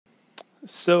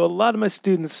So a lot of my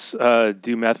students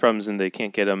do math problems and they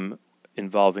can't get them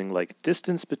involving like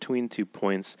distance between 2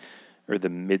 points or the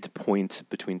midpoint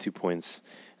between 2 points.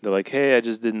 They're like, hey, I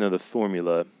just didn't know the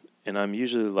formula. And I'm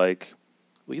usually like,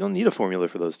 well, you don't need a formula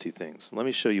for those two things. Let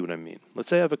me show you what I mean. Let's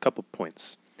say I have a couple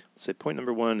points. Let's say point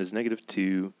number 1 is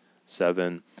 -2,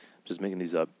 7. Just making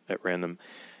these up at random.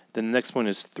 Then the next point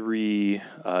is 3,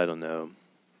 I don't know,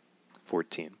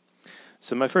 14.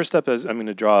 So my first step is I'm going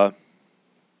to draw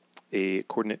a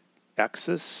coordinate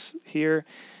axis here,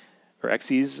 or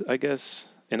axes, I guess,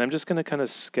 and I'm just going to kind of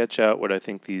sketch out what I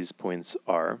think these points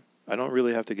are. I don't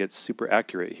really have to get super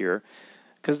accurate here,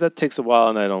 because that takes a while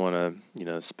and I don't want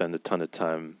to, spend a ton of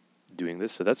time doing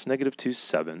this. So that's -2,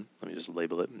 7. Let me just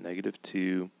label it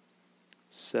 -2,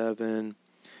 7.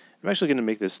 I'm actually going to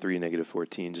make this 3,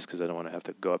 -14, just because I don't want to have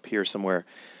to go up here somewhere.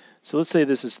 So let's say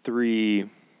this is 3,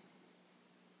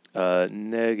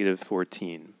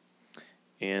 -14.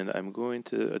 And I'm going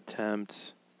to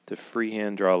attempt to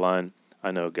freehand draw a line.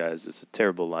 I know, guys, it's a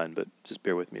terrible line, but just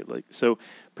bear with me. So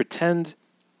pretend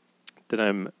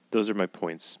that those are my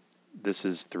points. This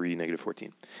is 3,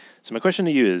 -14. So my question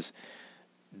to you is,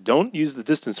 don't use the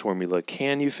distance formula.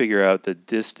 Can you figure out the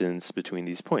distance between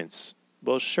these points?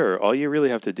 Well, sure. All you really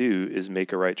have to do is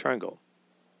make a right triangle.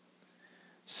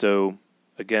 So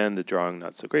again, the drawing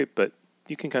not so great, but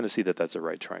you can kind of see that that's a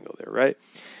right triangle there, right?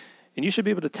 And you should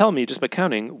be able to tell me just by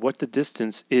counting what the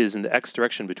distance is in the x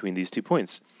direction between these 2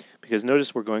 points. Because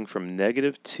notice we're going from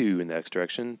 -2 in the x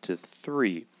direction to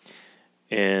 3.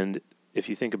 And if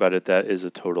you think about it, that is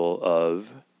a total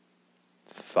of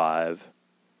 5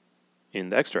 in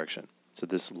the x direction. So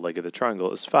this leg of the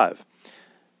triangle is 5.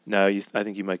 Now I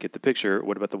think you might get the picture.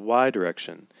 What about the y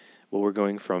direction? Well, we're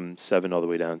going from 7 all the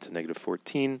way down to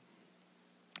 -14.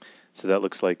 So that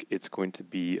looks like it's going to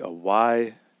be a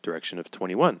y direction of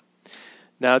 21.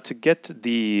 Now, to get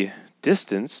the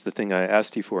distance, the thing I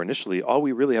asked you for initially, all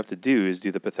we really have to do is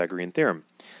do the Pythagorean theorem.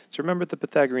 So remember the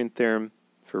Pythagorean theorem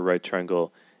for a right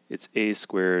triangle, it's a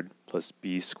squared plus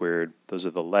b squared. Those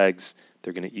are the legs.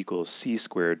 They're going to equal c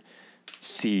squared,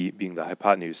 c being the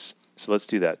hypotenuse. So let's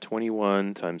do that.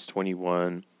 21 times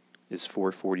 21 is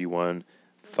 441.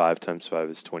 5 times 5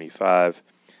 is 25.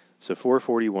 So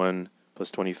 441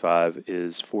 plus 25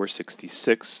 is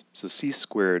 466. So c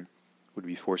squared would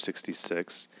be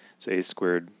 466. So a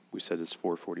squared, we said, is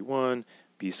 441.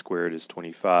 B squared is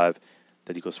 25.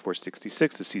 That equals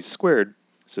 466 is c squared.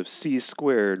 So if c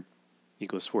squared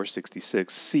equals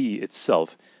 466, c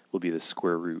itself will be the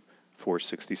square root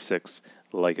 466.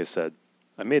 Like I said,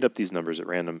 I made up these numbers at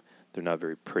random. They're not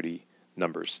very pretty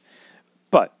numbers.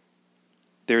 But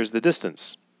there's the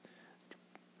distance,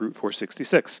 root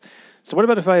 466. So what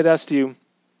about if I had asked you,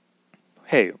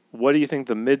 hey, what do you think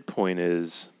the midpoint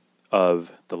is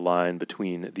of the line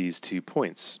between these 2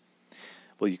 points?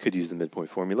 Well, you could use the midpoint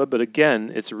formula, but again,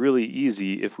 it's really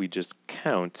easy if we just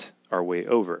count our way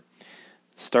over.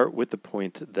 Start with the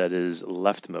point that is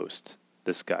leftmost,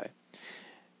 this guy,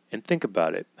 and think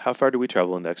about it. How far do we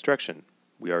travel in the x direction?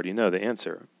 We already know the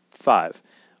answer, 5.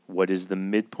 What is the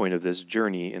midpoint of this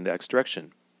journey in the x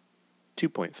direction?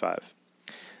 2.5.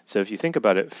 So if you think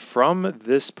about it, from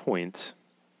this point,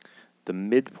 the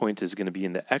midpoint is going to be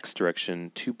in the x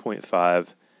direction,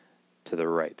 2.5 to the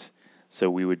right. So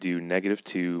we would do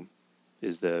 -2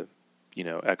 is the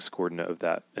x coordinate of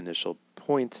that initial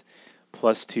point,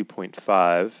 plus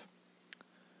 2.5.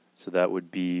 So that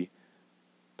would be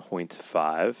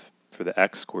 0.5 for the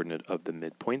x coordinate of the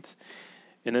midpoint.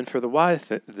 And then for the y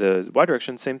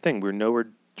direction, same thing. We know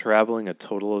we're traveling a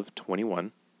total of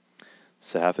 21.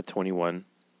 So half of 21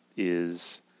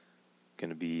 is going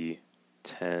to be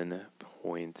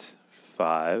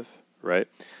 10.5, right?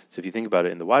 So if you think about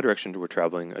it, in the y direction, we're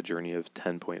traveling a journey of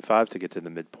 10.5 to get to the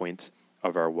midpoint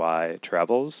of our y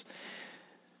travels.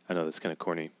 I know that's kind of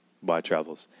corny, y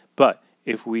travels. But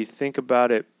if we think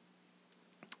about it,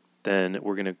 then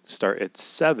we're going to start at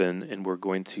 7, and we're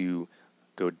going to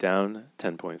go down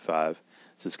 10.5.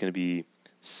 So it's going to be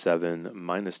 7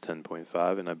 minus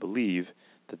 10.5, and I believe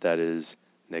that that is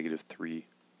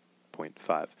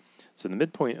 -3.5. So the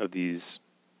midpoint of this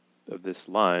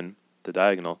line, the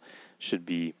diagonal, should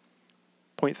be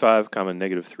 0.5 comma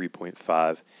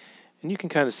 -3.5. And you can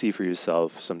kind of see for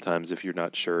yourself sometimes if you're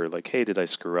not sure, like, hey, did I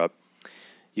screw up?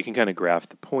 You can kind of graph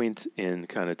the point and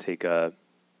kind of take a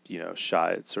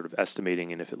shot at sort of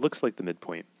estimating, and if it looks like the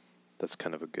midpoint, that's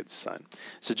kind of a good sign.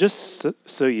 So just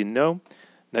so you know,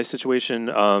 nice situation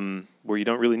where you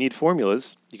don't really need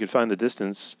formulas. You can find the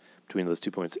distance between those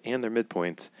 2 points and their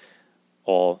midpoint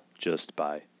all just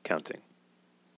by counting.